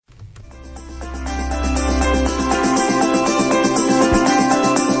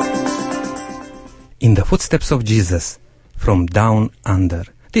In the Footsteps of Jesus from Down Under.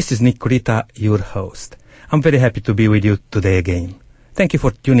 This is Nick Kurita, your host. I'm very happy to be with you today again. Thank you for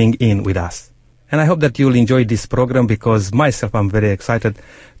tuning in with us. And I hope that you'll enjoy this program because myself, I'm very excited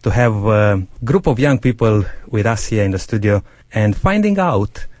to have a group of young people with us here in the studio and finding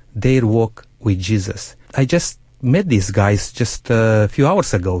out their walk with Jesus. I just met these guys just a few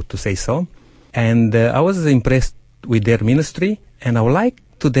hours ago, to say so. And I was impressed with their ministry, and I would like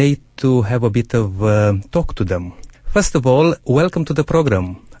today to have a bit of talk to them. First of all, welcome to the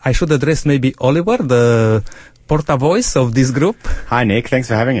program. I should address maybe Oliver, the porta-voice of this group. Hi, Nick. Thanks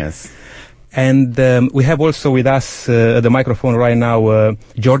for having us. And we have also with us at the microphone right now,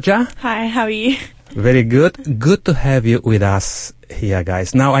 Georgia. Hi, how are you? Very good. Good to have you with us here,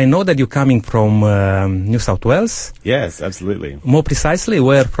 guys. Now, I know that you're coming from New South Wales. Yes, absolutely. More precisely,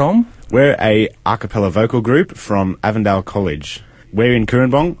 where from? We're a a cappella vocal group from Avondale College. We're in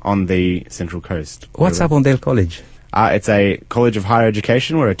Cooranbong on the Central Coast. What's Avondale College? It's a college of higher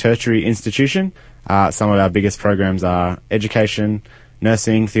education. We're a tertiary institution. Some of our biggest programs are education,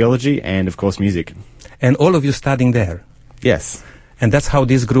 nursing, theology, and, of course, music. And all of you studying there? Yes. And that's how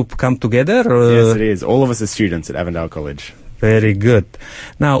this group come together? Yes, it is. All of us are students at Avondale College. Very good.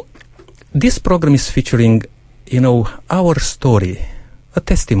 Now, this program is featuring, our story, a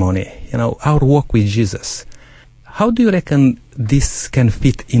testimony, our walk with Jesus. How do you reckon this can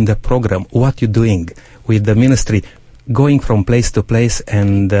fit in the program, what you're doing with the ministry, going from place to place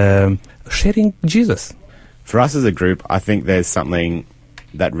and sharing Jesus? For us as a group, I think there's something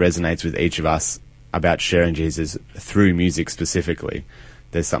that resonates with each of us about sharing Jesus through music specifically.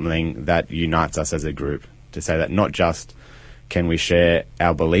 There's something that unites us as a group to say that not just can we share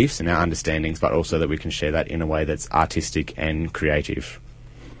our beliefs and our understandings, but also that we can share that in a way that's artistic and creative.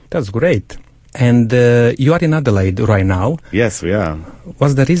 That's great. And you are in Adelaide right now. Yes, we are.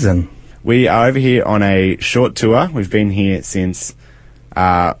 What's the reason? We are over here on a short tour. We've been here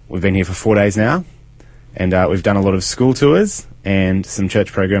for 4 days now, and we've done a lot of school tours and some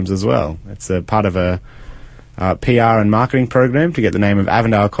church programs as well. It's a part of a PR and marketing program to get the name of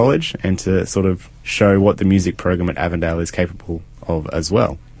Avondale College and to sort of show what the music program at Avondale is capable of as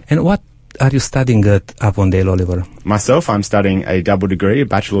well. And what are you studying at Avondale, Oliver? Myself, I'm studying a double degree, a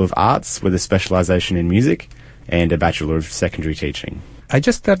Bachelor of Arts with a specialisation in music and a Bachelor of Secondary Teaching. I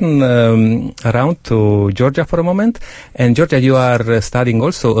just turned around to Georgia for a moment. And Georgia, you are studying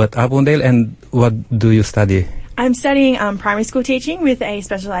also at Avondale. And what do you study? I'm studying primary school teaching with a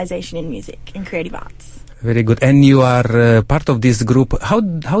specialisation in music and creative arts. Very good. And you are part of this group. How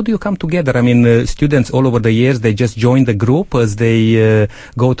do you come together? I mean, students all over the years, they just join the group as they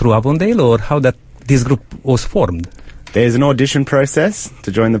go through Avondale, or how that this group was formed? There's an audition process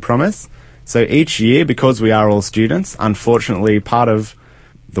to join the Promise. So each year, because we are all students, unfortunately, part of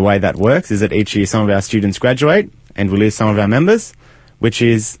the way that works is that each year some of our students graduate and we lose some of our members, which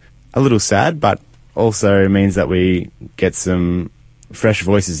is a little sad, but also means that we get some fresh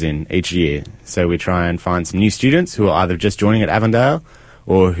voices in each year. So we try and find some new students who are either just joining at Avondale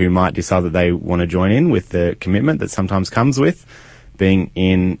or who might decide that they want to join in with the commitment that sometimes comes with being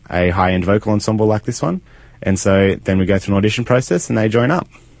in a high-end vocal ensemble like this one. And so then we go through an audition process and they join up.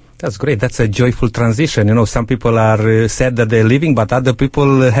 That's great. That's a joyful transition. Some people are sad that they're leaving, but other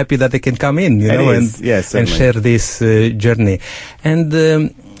people are happy that they can come in, and share this journey.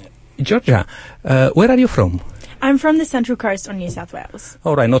 And Georgia, where are you from? I'm from the Central Coast on New South Wales.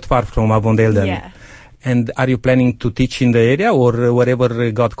 All right, not far from Avondale then. Yeah. And are you planning to teach in the area or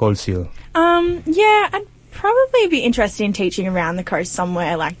wherever God calls you? Yeah, I'd probably be interested in teaching around the coast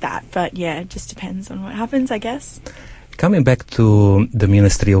somewhere like that. But yeah, it just depends on what happens, I guess. Coming back to the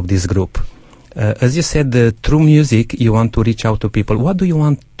ministry of this group, as you said, through music, you want to reach out to people. What do you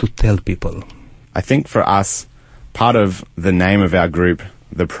want to tell people? I think for us, part of the name of our group,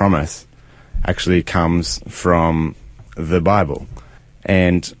 The Promise, actually comes from the Bible.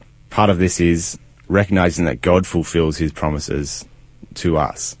 And part of this is recognizing that God fulfills his promises to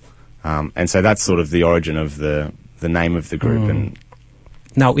us. And so that's sort of the origin of the name of the group. And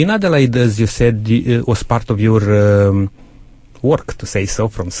now, in Adelaide, as you said, it was part of your work, to say so,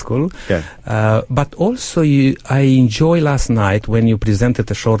 from school. Yeah. But also, I enjoyed last night when you presented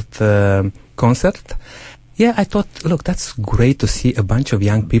a short concert. Yeah, I thought, look, that's great to see a bunch of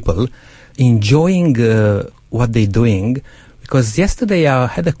young people enjoying what they're doing. Because yesterday I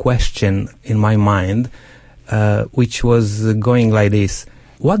had a question in my mind, which was going like this: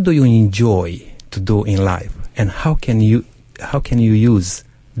 what do you enjoy to do in life, and how can you use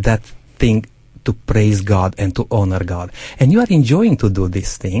that thing to praise God and to honor God? And you are enjoying to do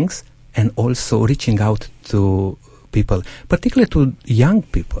these things, and also reaching out to people, particularly to young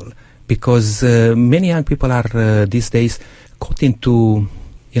people, because many young people are these days caught into,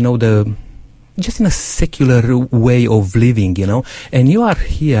 just in a secular way of living, and you are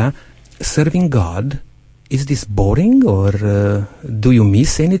here serving God. Is this boring, or do you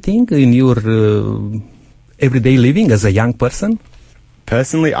miss anything in your everyday living as a young person?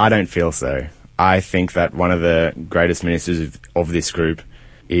 Personally, I don't feel so. I think that one of the greatest ministers of this group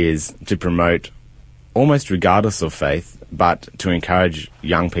is to promote, almost regardless of faith, but to encourage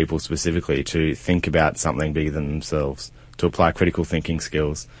young people specifically to think about something bigger than themselves, to apply critical thinking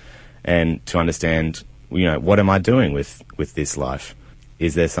skills, and to understand, what am I doing with this life?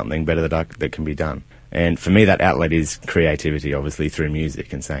 Is there something better that can be done? And for me, that outlet is creativity, obviously, through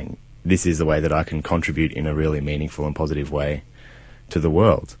music, and saying, this is the way that I can contribute in a really meaningful and positive way to the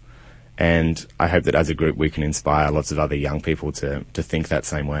world. And I hope that as a group we can inspire lots of other young people to think that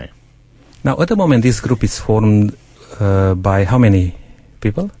same way. Now, at the moment, this group is formed by how many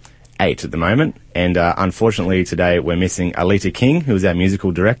people? 8 at the moment. And unfortunately today we're missing Alita King, who is our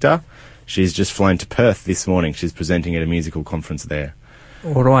musical director. She's just flown to Perth this morning. She's presenting at a musical conference there.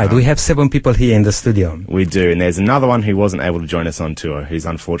 All right. We have 7 people here in the studio. We do. And there's another one who wasn't able to join us on tour, who's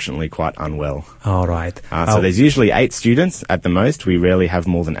unfortunately quite unwell. All right. So there's usually 8 students at the most. We rarely have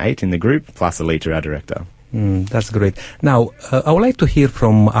more than 8 in the group, plus Alita, our director. That's great. Now, I would like to hear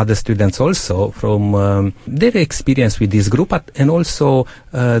from other students also, from their experience with this group, and also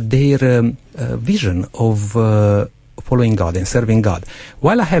their vision of following God and serving God.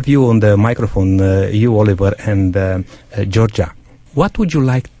 While I have you on the microphone, you, Oliver, and Georgia, what would you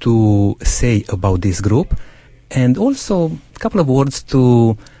like to say about this group? And also a couple of words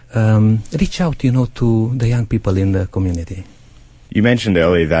to reach out, to the young people in the community. You mentioned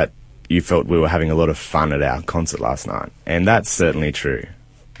earlier that you felt we were having a lot of fun at our concert last night, and that's certainly true.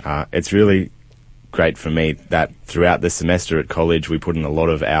 It's really great for me that throughout the semester at college we put in a lot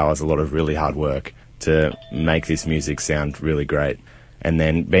of hours, a lot of really hard work to make this music sound really great. And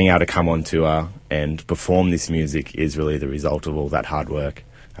then being able to come on tour and perform this music is really the result of all that hard work.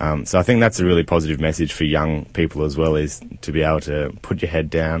 So I think that's a really positive message for young people as well, is to be able to put your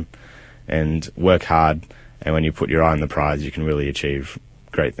head down and work hard, and when you put your eye on the prize you can really achieve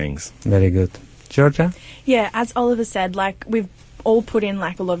great things. Very good. Georgia? Yeah, as Oliver said, we've all put in a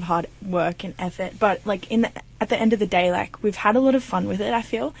lot of hard work and effort, but at the end of the day, we've had a lot of fun with it, I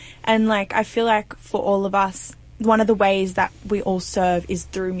feel. And I feel for all of us, one of the ways that we all serve is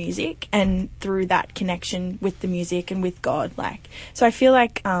through music and through that connection with the music and with God. So I feel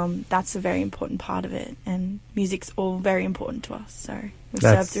that's a very important part of it, and music's all very important to us. So we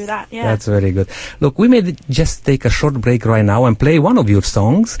serve through that. Yeah, that's very good. Look, we may just take a short break right now and play one of your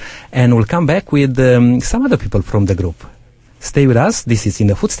songs, and we'll come back with some other people from the group. Stay with us. This is In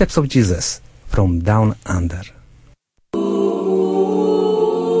the Footsteps of Jesus from Down Under.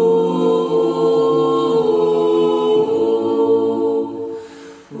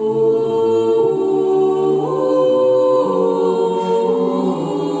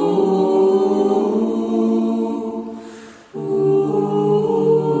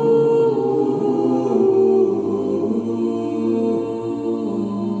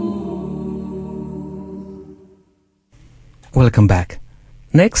 Welcome back.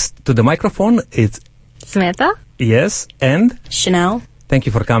 Next to the microphone is Samantha. Yes, and Chanel. Thank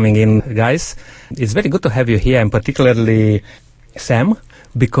you for coming in, guys. It's very good to have you here, and particularly Sam,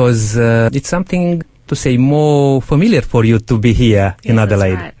 because it's something to say more familiar for you to be here in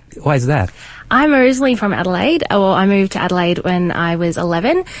Adelaide. Right. Why is that? I'm originally from Adelaide. Well, I moved to Adelaide when I was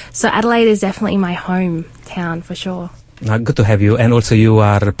 11, so Adelaide is definitely my hometown for sure. Good to have you. And also you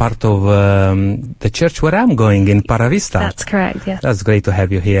are part of the church where I'm going in Paravista. That's correct, yes. That's great to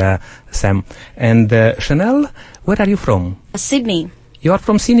have you here, Sam. And Chanel, where are you from? Sydney. You are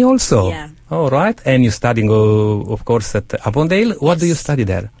from Sydney also? Yeah. All right. And you're studying, of course, at Avondale. What do you study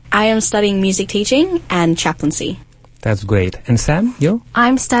there? I am studying music teaching and chaplaincy. That's great. And Sam, you?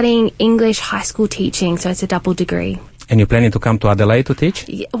 I'm studying English high school teaching, so it's a double degree. And you're planning to come to Adelaide to teach?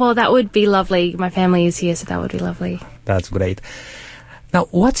 Yeah, well, that would be lovely. My family is here, so that would be lovely. That's great. Now,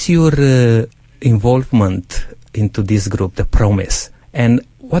 what's your involvement into this group, The Promise? And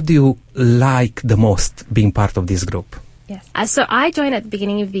what do you like the most being part of this group? Yes. So I joined at the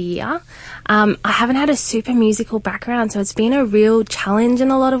beginning of the year. I haven't had a super musical background, so it's been a real challenge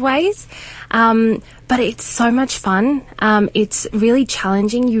in a lot of ways. But it's so much fun. It's really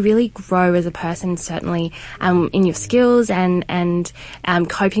challenging. You really grow as a person, certainly, in your skills and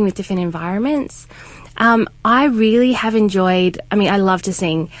coping with different environments. I really have enjoyed, I love to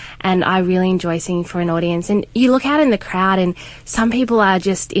sing, and I really enjoy singing for an audience. And you look out in the crowd and some people are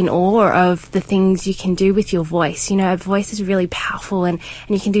just in awe of the things you can do with your voice. You know, a voice is really powerful, and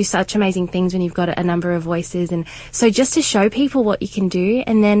you can do such amazing things when you've got a number of voices. And so just to show people what you can do,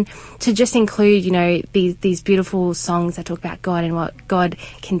 and then to just include, you know, these beautiful songs that talk about God and what God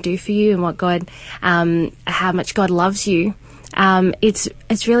can do for you and what God, how much God loves you.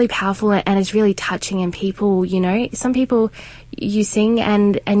 It's really powerful, and it's really touching, and people, you know, some people you sing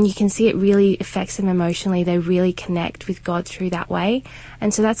and you can see it really affects them emotionally. They really connect with God through that way.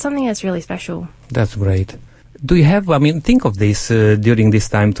 And so that's something that's really special. That's great. Do you have, think of this during this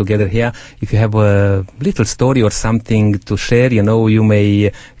time together here, if you have a little story or something to share, you know, you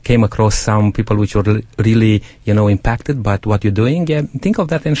may came across some people which were really, you know, impacted by what you're doing. Yeah, think of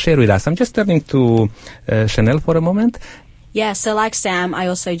that and share with us. I'm just turning to Chanel for a moment. Yeah, so like Sam, I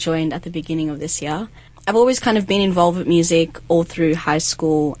also joined at the beginning of this year. I've always kind of been involved with music all through high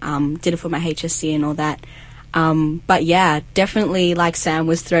school, did it for my HSC and all that. But yeah, definitely like Sam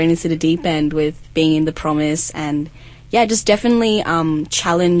was thrown into the deep end with being in the Promise, and yeah, just definitely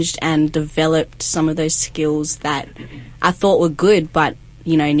challenged and developed some of those skills that I thought were good, but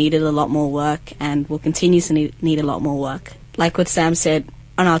you know, needed a lot more work and will continue to need a lot more work. Like what Sam said,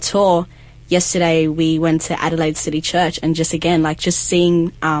 on our tour yesterday, we went to Adelaide City Church, and just again, like just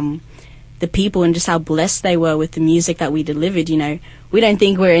seeing the people and just how blessed they were with the music that we delivered. You know, we don't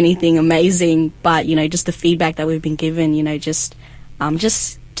think we're anything amazing, but you know, just the feedback that we've been given, you know, just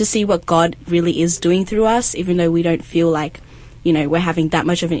to see what God really is doing through us, even though we don't feel like, you know, we're having that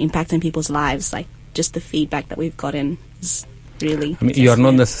much of an impact in people's lives. Like just the feedback that we've gotten is really. You are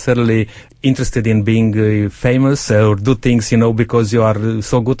not necessarily interested in being famous or do things, you know, because you are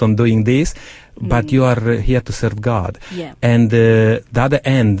so good on doing this, but you are here to serve God. Yeah. And the other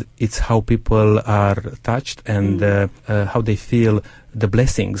end, it's how people are touched and how they feel the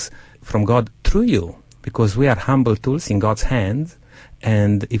blessings from God through you, because we are humble tools in God's hands.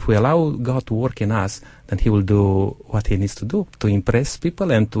 And if we allow God to work in us, then He will do what He needs to do to impress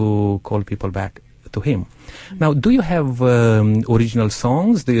people and to call people back to Him. Now, do you have original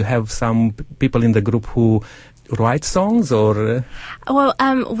songs? Do you have some people in the group who write songs, or? Well,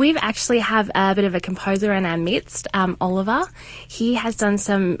 we've actually have a bit of a composer in our midst, Oliver. He has done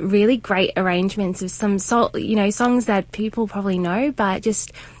some really great arrangements of some songs that people probably know, but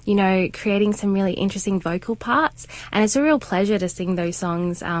just, you know, creating some really interesting vocal parts. And it's a real pleasure to sing those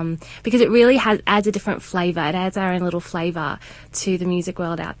songs, because it really adds a different flavour. It adds our own little flavour to the music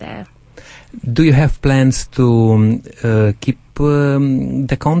world out there. Do you have plans to keep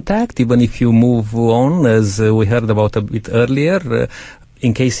the contact, even if you move on, as we heard about a bit earlier,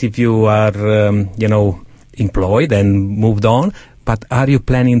 in case if you are, employed and moved on, but are you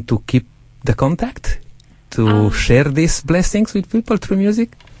planning to keep the contact, to share these blessings with people through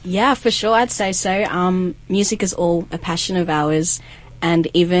music? Yeah, for sure, I'd say so. Music is all a passion of ours. And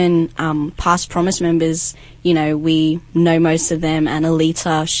even past Promise members, you know, we know most of them. And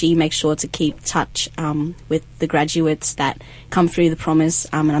Alita, she makes sure to keep touch with the graduates that come through the Promise.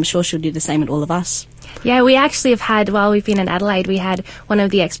 And I'm sure she'll do the same with all of us. Yeah, we actually have had, while we've been in Adelaide, we had one of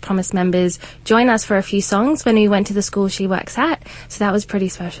the ex-Promise members join us for a few songs when we went to the school she works at. So that was pretty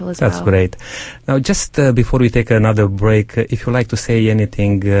special as well. That's great. Now, just before we take another break, if you'd like to say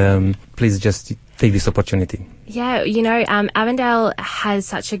anything, please just take this opportunity. Yeah, you know, Avondale has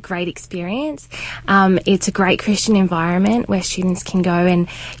such a great experience. It's a great Christian environment where students can go and,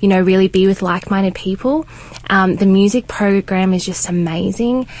 you know, really be with like-minded people. The music program is just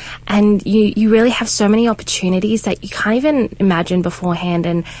amazing, and you really have so many opportunities that you can't even imagine beforehand.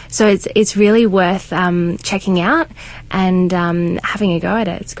 And so it's really worth checking out and having a go at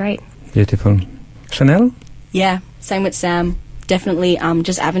it. It's great. Beautiful. Chanel? Yeah, same with Sam. Definitely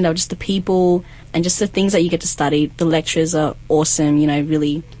just Avondale, just the people and just the things that you get to study. The lecturers are awesome, you know,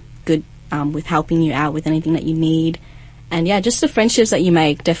 really good with helping you out with anything that you need. And yeah, just the friendships that you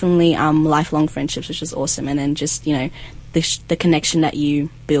make, definitely lifelong friendships, which is awesome. And then just, you know, the connection that you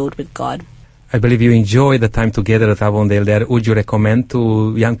build with God. I believe you enjoy the time together at Avondale there. Would you recommend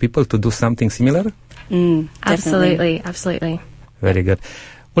to young people to do something similar? Absolutely. Very good.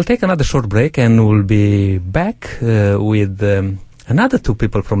 We'll take another short break and we'll be back with another two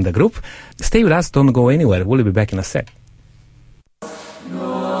people from the group. Stay with us, don't go anywhere. We'll be back in a sec.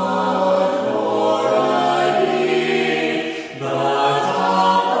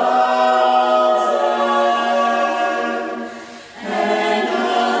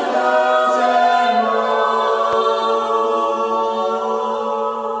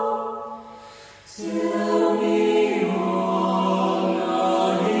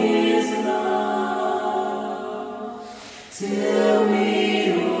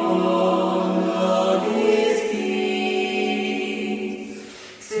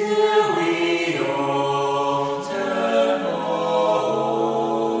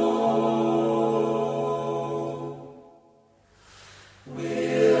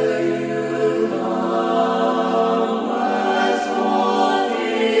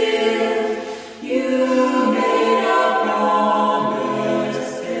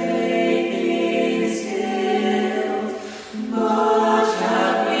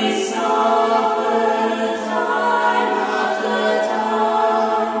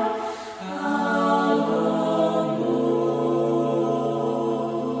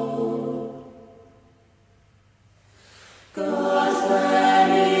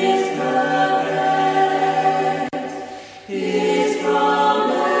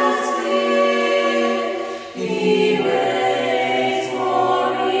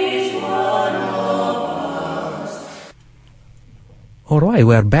 right,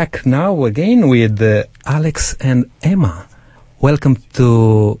 we're back now again with Alex and Emma. Welcome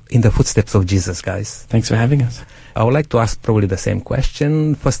to In the Footsteps of Jesus, guys. Thanks for having us. I would like to ask probably the same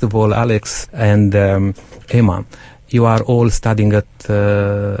question. First of all, Alex and Emma, you are all studying at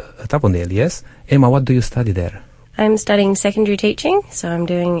Avondale, yes? Emma, what do you study there? I'm studying secondary teaching, so I'm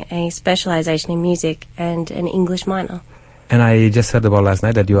doing a specialisation in music and an English minor. And I just heard about last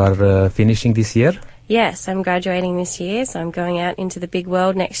night that you are finishing this year. Yes, I'm graduating this year, so I'm going out into the big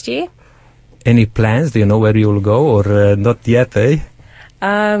world next year. Any plans? Do you know where you will go or not yet, eh?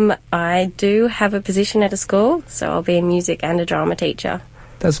 I do have a position at a school, so I'll be a music and a drama teacher.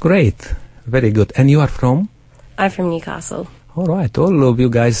 That's great. Very good. And you are from? I'm from Newcastle. All right. All of you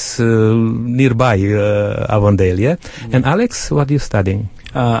guys nearby Avondale, yeah? And Alex, what are you studying?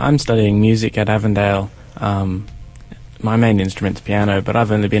 I'm studying music at Avondale. My main instrument's piano, but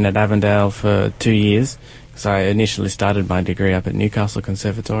I've only been at Avondale for 2 years because I initially started my degree up at Newcastle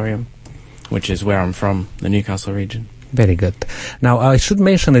Conservatorium, which is where I'm from, the Newcastle region. Very good. Now, I should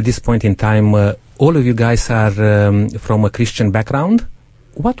mention at this point in time, all of you guys are from a Christian background.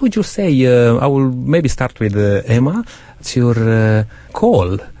 What would you say? I will maybe start with Emma. It's your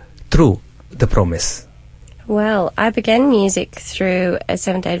call through the promise. Well, I began music through a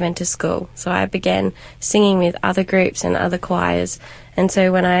Seventh-day Adventist school. So I began singing with other groups and other choirs. And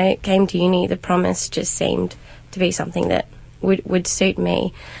so when I came to uni, the promise just seemed to be something that would suit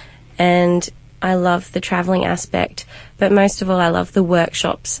me. And I love the travelling aspect, but most of all, I love the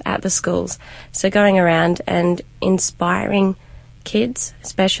workshops at the schools. So going around and inspiring kids,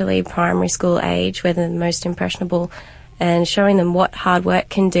 especially primary school age, where they're the most impressionable, and showing them what hard work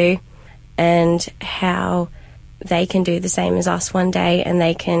can do and how they can do the same as us one day, and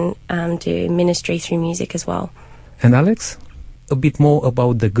they can do ministry through music as well. And Alex, a bit more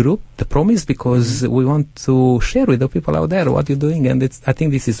about the group, the promise, because we want to share with the people out there what you're doing, and I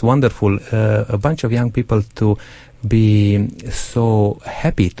think this is wonderful. A bunch of young people to be so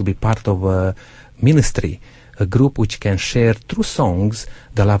happy to be part of a ministry, a group which can share through songs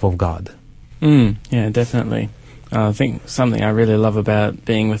the love of God. Yeah, definitely. I think something I really love about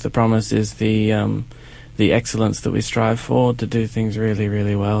being with the Promise is the excellence that we strive for, to do things really,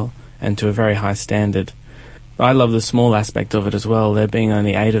 really well and to a very high standard. I love the small aspect of it as well. There being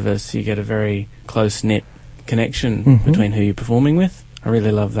only 8 of us, you get a very close-knit connection between who you're performing with. I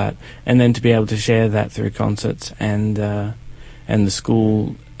really love that. And then to be able to share that through concerts and the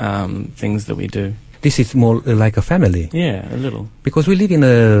school things that we do. This is more like a family. Yeah, a little. Because we live in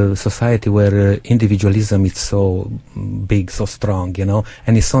a society where individualism is so big, so strong, you know,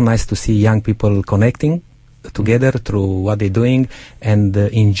 and it's so nice to see young people connecting together through what they're doing and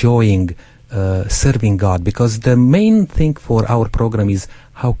enjoying serving God. Because the main thing for our program is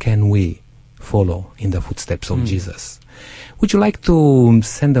how can we follow in the footsteps of Jesus. Would you like to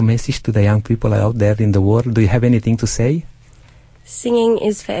send a message to the young people out there in the world? Do you have anything to say? Singing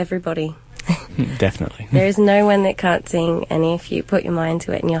is for everybody. Definitely. There is no one that can't sing, and if you put your mind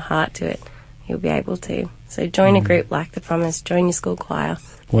to it and your heart to it, you'll be able to. So join a group like The Promise, join your school choir.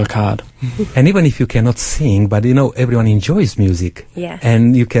 Work hard. And even if you cannot sing, but you know, everyone enjoys music. Yes.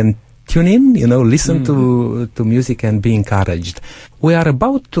 And you can tune in, you know, listen to music and be encouraged. We are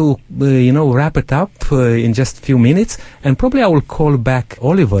about to, wrap it up in just a few minutes, and probably I will call back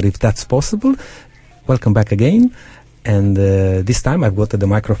Oliver if that's possible. Welcome back again. And this time I've got the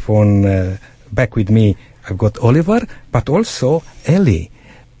microphone back with me. I've got Oliver, but also Ellie.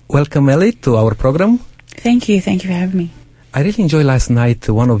 Welcome, Ellie, to our program. Thank you for having me. I really enjoyed last night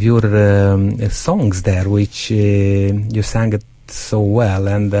one of your songs there, which you sang it so well.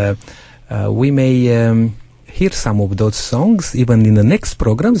 And we may hear some of those songs even in the next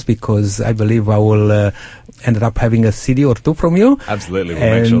programs, because I believe I will end up having a CD or 2 from you. Absolutely,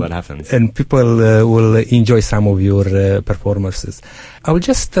 we'll make sure that happens. And people will enjoy some of your performances. I will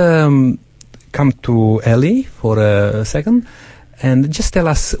just come to Ellie for a second and just tell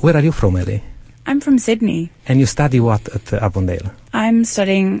us, where are you from, Ellie? I'm from Sydney. And you study what at Avondale? I'm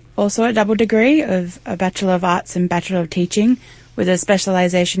studying also a double degree of a Bachelor of Arts and Bachelor of Teaching, with a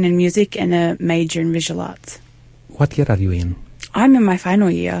specialisation in music and a major in visual arts. What year are you in? I'm in my final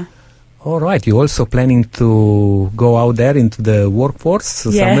year. All right. You're also planning to go out there into the workforce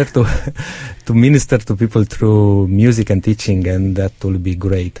somewhere to minister to people through music and teaching, and that will be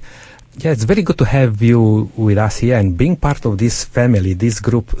great. Yeah, it's very good to have you with us here and being part of this family, this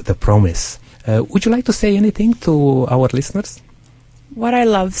group, The Promise. Would you like to say anything to our listeners? What I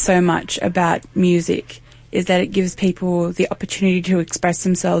love so much about music is that it gives people the opportunity to express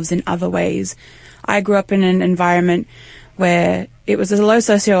themselves in other ways. I grew up in an environment where it was a low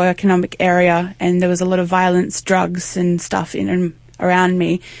socioeconomic area and there was a lot of violence, drugs and stuff in and around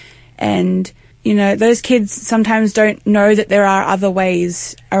me. And, you know, those kids sometimes don't know that there are other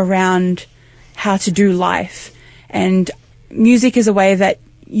ways around how to do life. And music is a way that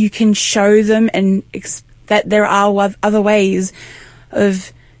you can show them and that there are other ways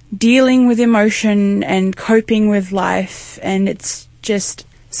of dealing with emotion and coping with life. And it's just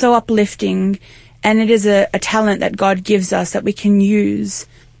so uplifting. And it is a talent that God gives us that we can use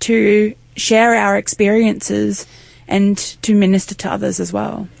to share our experiences and to minister to others as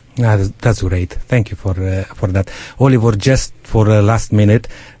well. That's great. Thank you for that. Oliver, just for the last minute,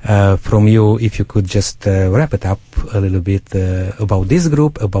 from you, if you could just wrap it up a little bit about this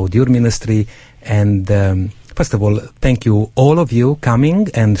group, about your ministry, and first of all, thank you all of you coming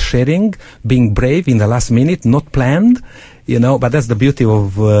and sharing, being brave in the last minute, not planned, you know, but that's the beauty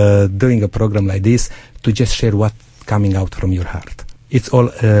of doing a program like this, to just share what's coming out from your heart. It's all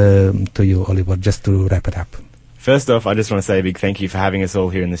to you, Oliver, just to wrap it up. First off, I just want to say a big thank you for having us all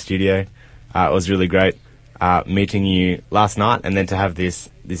here in the studio. It was really great meeting you last night, and then to have this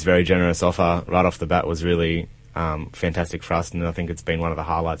very generous offer right off the bat was really fantastic for us, and I think it's been one of the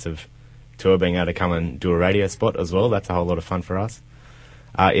highlights of tour, being able to come and do a radio spot as well. That's a whole lot of fun for us.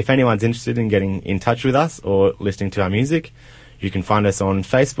 If anyone's interested in getting in touch with us or listening to our music, you can find us on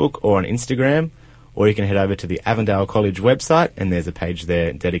Facebook or on Instagram, or you can head over to the Avondale College website, and there's a page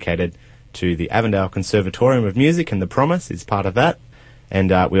there dedicated to the Avondale Conservatorium of Music, and The Promise is part of that. And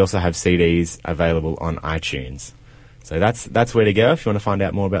we also have CDs available on iTunes. So that's where to go if you want to find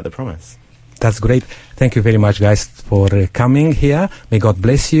out more about The Promise. That's great. Thank you very much, guys, for coming here. May God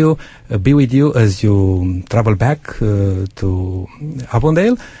bless you, be with you as you travel back to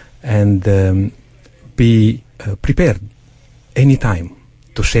Avondale, and be prepared anytime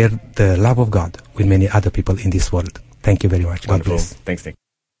to share the love of God with many other people in this world. Thank you very much. Wonderful. God bless. Thanks, Nick.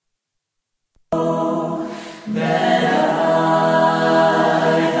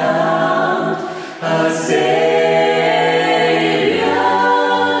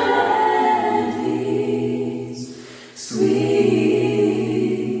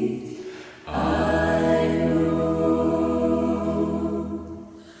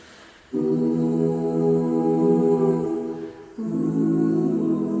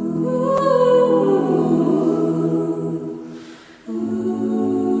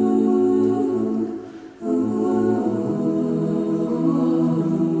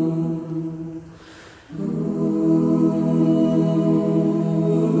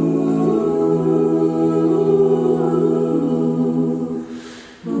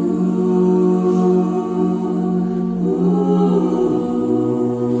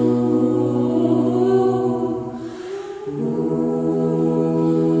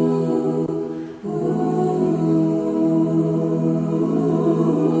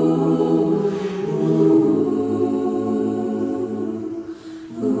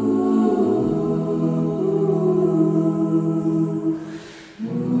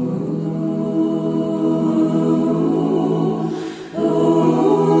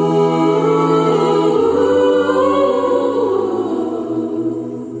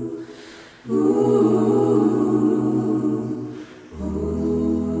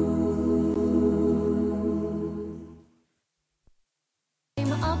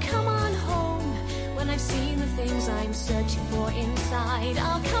 I'm searching for inside.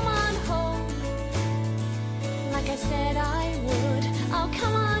 I'll come on home, like I said I would. I'll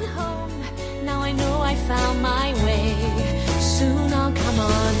come on home, now I know I found my way. Soon I'll come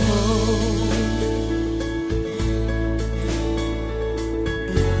on home.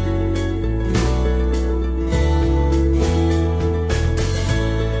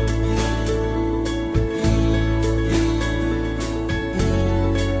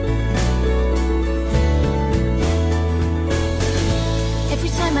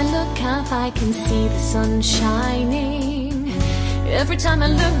 I can see the sun shining. Every time I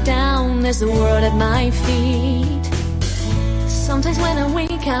look down, there's the world at my feet. Sometimes when I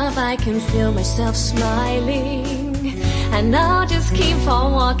wake up, I can feel myself smiling. And I'll just keep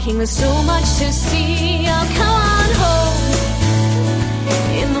on walking, there's so much to see. I'll come on home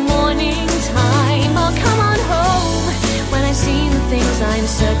in the morning time. I'll come on home when I see the things I'm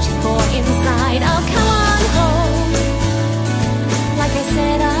searching for inside. I'll come on home, like I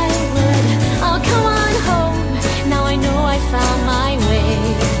said I would. I'll come on home, now I know I found my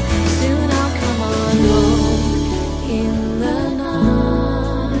way. Soon I'll come on home. In the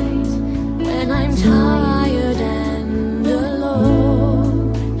night, when I'm tired and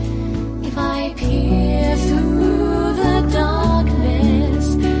alone, if I peer through the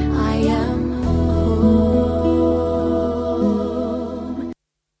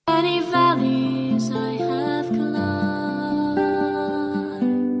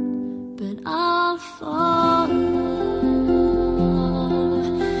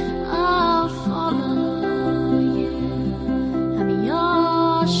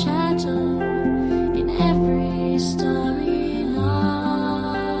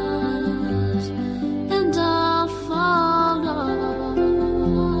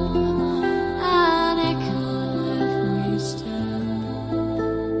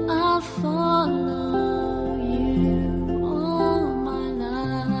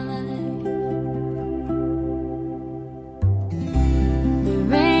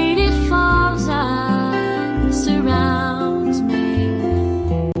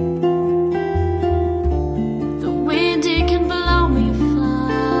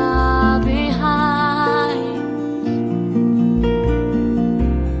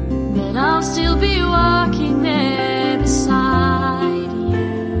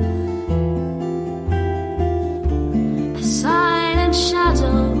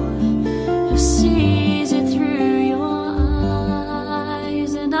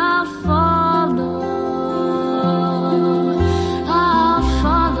I'll fall.